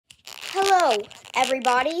Hello,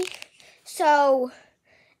 everybody. So,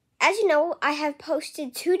 as you know, I have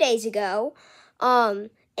posted 2 days ago, and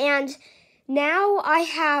now I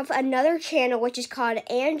have another channel which is called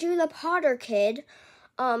Andrew the Potter Kid.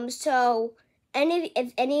 So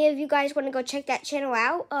if any of you guys want to go check that channel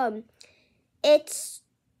out, it's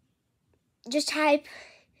just type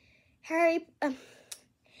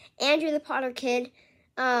Andrew the Potter Kid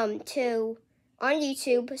on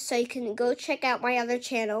YouTube, so you can go check out my other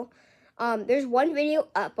channel. There's one video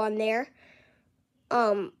up on there.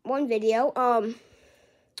 One video.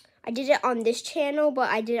 I did it on this channel,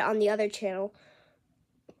 but I did it on the other channel,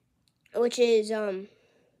 which is Harry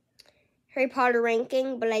Potter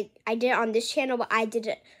ranking. But I did it on this channel, but I did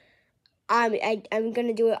it. I'm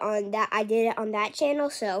gonna do it on that. I did it on that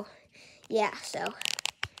channel. So yeah. So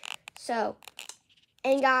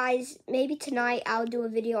and guys, maybe tonight I'll do a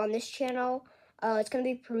video on this channel. It's gonna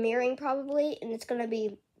be premiering probably, and it's gonna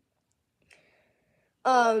be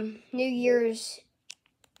New Year's.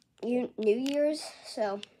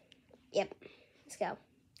 So, yep, let's go.